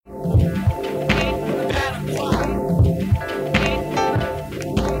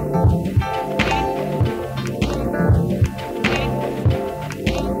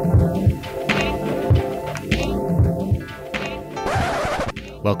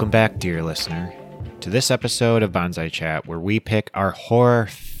Welcome back, dear listener, to this episode of Bonsai Chat, where we pick our horror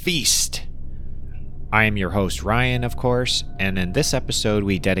feast. I am your host, Ryan, of course, and in this episode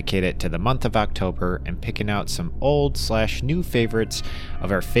we dedicate it to the month of October and picking out some old/new favorites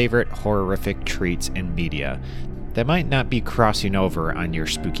of our favorite horrific treats in media that might not be crossing over on your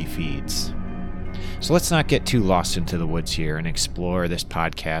spooky feeds. So let's not get too lost into the woods here and explore this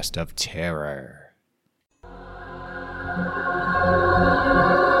podcast of terror.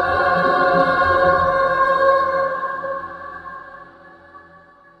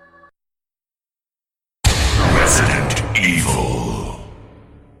 Resident Evil.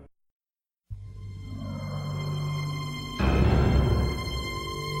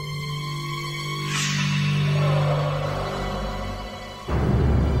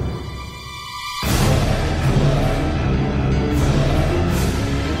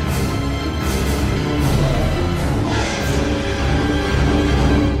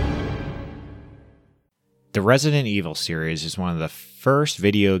 The Resident Evil series is one of the first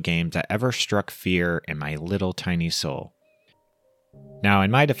video games that ever struck fear in my little tiny soul. Now,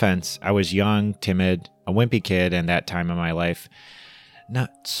 in my defense, I was young, timid, a wimpy kid in that time of my life. Not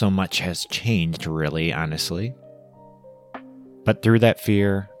so much has changed, really, honestly. But through that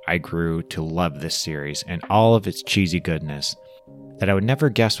fear, I grew to love this series and all of its cheesy goodness that I would never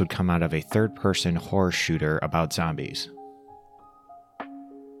guess would come out of a third-person horror shooter about zombies.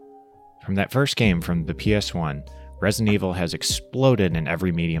 From that first game from the PS1, Resident Evil has exploded in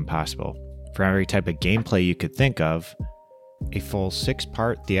every medium possible. From every type of gameplay you could think of, a full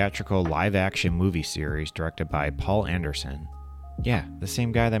 6-part theatrical live-action movie series directed by Paul Anderson. Yeah, the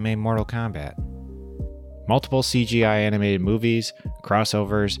same guy that made Mortal Kombat. Multiple CGI animated movies,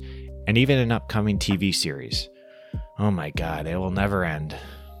 crossovers, and even an upcoming TV series. Oh my god, it will never end.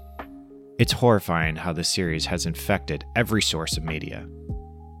 It's horrifying how this series has infected every source of media.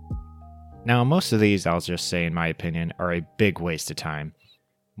 Now, most of these, I'll just say in my opinion, are a big waste of time.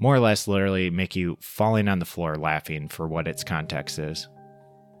 More or less literally make you falling on the floor laughing for what its context is.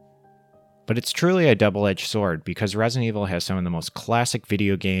 But it's truly a double-edged sword because Resident Evil has some of the most classic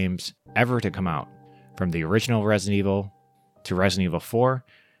video games ever to come out. From the original Resident Evil to Resident Evil 4,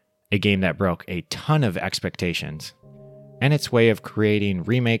 a game that broke a ton of expectations. And its way of creating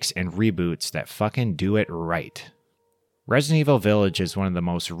remakes and reboots that fucking do it right. Resident Evil Village is one of the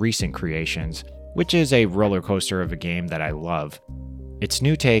most recent creations, which is a roller coaster of a game that I love. Its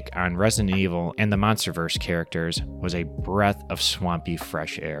new take on Resident Evil and the Monsterverse characters was a breath of swampy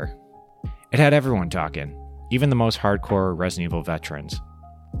fresh air. It had everyone talking, even the most hardcore Resident Evil veterans.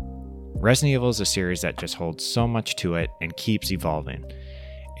 Resident Evil is a series that just holds so much to it and keeps evolving.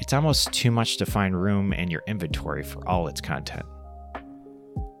 It's almost too much to find room in your inventory for all its content.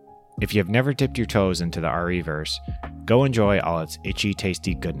 If you have never dipped your toes into the RE-verse, go enjoy all its itchy,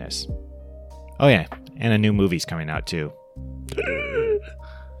 tasty goodness. Oh yeah, and a new movie's coming out too.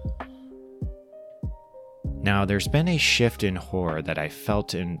 Now, there's been a shift in horror that I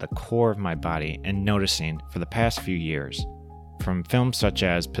felt in the core of my body and noticing for the past few years. From films such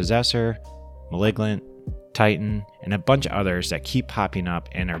as Possessor, Malignant, Titan, and a bunch of others that keep popping up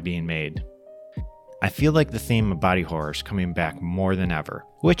and are being made. I feel like the theme of body horror is coming back more than ever,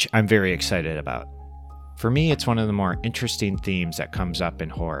 which I'm very excited about. For me, it's one of the more interesting themes that comes up in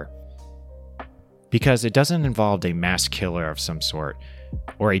horror. Because it doesn't involve a mass killer of some sort,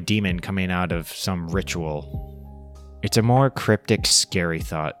 or a demon coming out of some ritual. It's a more cryptic, scary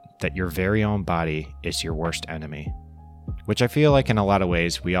thought that your very own body is your worst enemy. Which I feel like in a lot of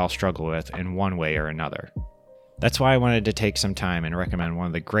ways we all struggle with in one way or another. That's why I wanted to take some time and recommend one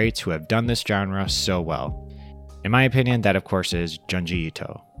of the greats who have done this genre so well. In my opinion, that of course is Junji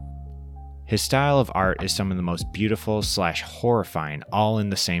Ito. His style of art is some of the most beautiful / horrifying all in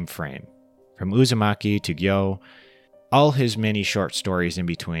the same frame. From Uzumaki to Gyo, all his many short stories in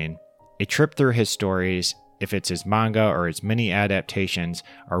between, a trip through his stories, if it's his manga or his mini adaptations,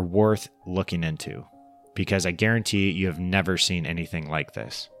 are worth looking into. Because I guarantee you have never seen anything like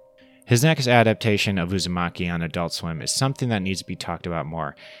this. His next adaptation of Uzumaki on Adult Swim is something that needs to be talked about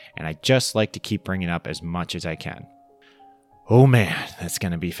more, and I just like to keep bringing up as much as I can. Oh man, that's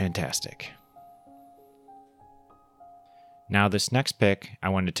going to be fantastic. Now, this next pick I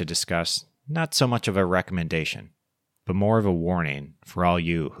wanted to discuss, not so much of a recommendation, but more of a warning for all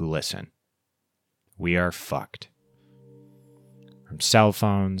you who listen. We are fucked. From cell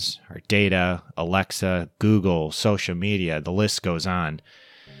phones, our data, Alexa, Google, social media, the list goes on.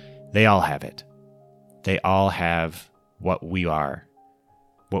 They all have it. They all have what we are.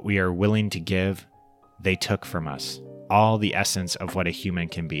 What we are willing to give, they took from us. All the essence of what a human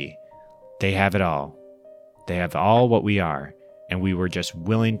can be. They have it all. They have all what we are, and we were just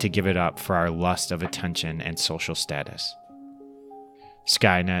willing to give it up for our lust of attention and social status.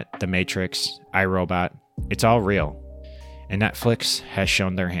 Skynet, The Matrix, iRobot, it's all real. And Netflix has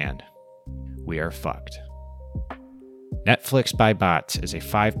shown their hand. We are fucked. Netflix by Bots is a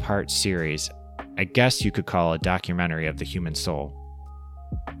 5-part series, I guess you could call a documentary of the human soul.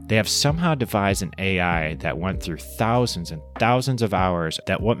 They have somehow devised an AI that went through thousands and thousands of hours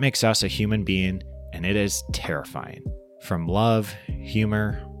at what makes us a human being, and it is terrifying. From love,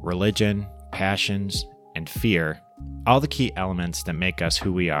 humor, religion, passions, and fear, all the key elements that make us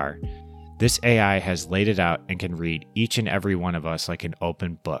who we are, this AI has laid it out and can read each and every one of us like an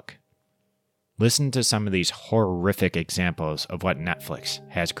open book. Listen to some of these horrific examples of what Netflix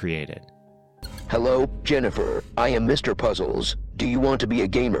has created. Hello, Jennifer. I am Mr. Puzzles. Do you want to be a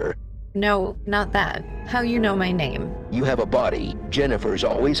gamer? No, not that. How you know my name? You have a body. Jennifers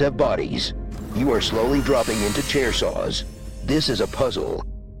always have bodies. You are slowly dropping into chair saws. This is a puzzle.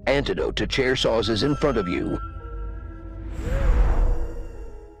 Antidote to chair saws is in front of you.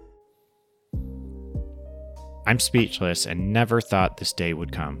 I'm speechless and never thought this day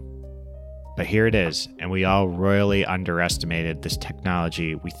would come. But here it is, and we all royally underestimated this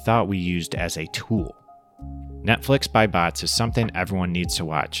technology we thought we used as a tool. Netflix by Bots is something everyone needs to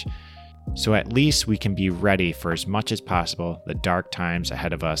watch, so at least we can be ready for as much as possible the dark times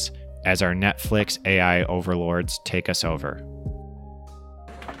ahead of us as our Netflix AI overlords take us over.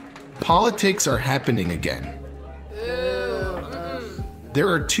 Politics are happening again. There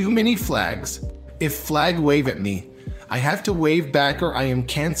are too many flags. If flag wave at me, I have to wave back or I am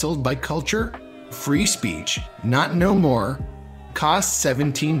canceled by culture. Free speech, not no more, costs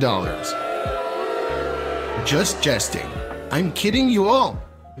 $17. Just jesting. I'm kidding you all.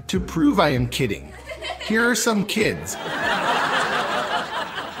 To prove I am kidding, here are some kids.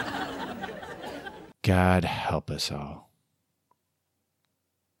 God help us all.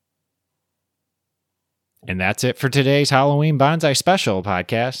 And that's it for today's Halloween Bonsai Special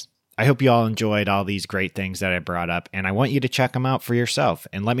podcast. I hope you all enjoyed all these great things that I brought up, and I want you to check them out for yourself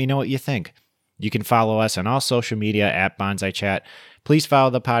and let me know what you think. You can follow us on all social media at Bonsai Chat. Please follow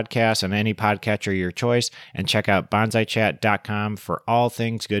the podcast on any podcatcher of your choice and check out bonsaichat.com for all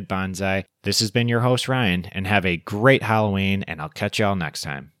things good bonsai. This has been your host, Ryan, and have a great Halloween, and I'll catch y'all next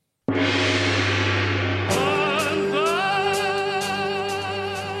time.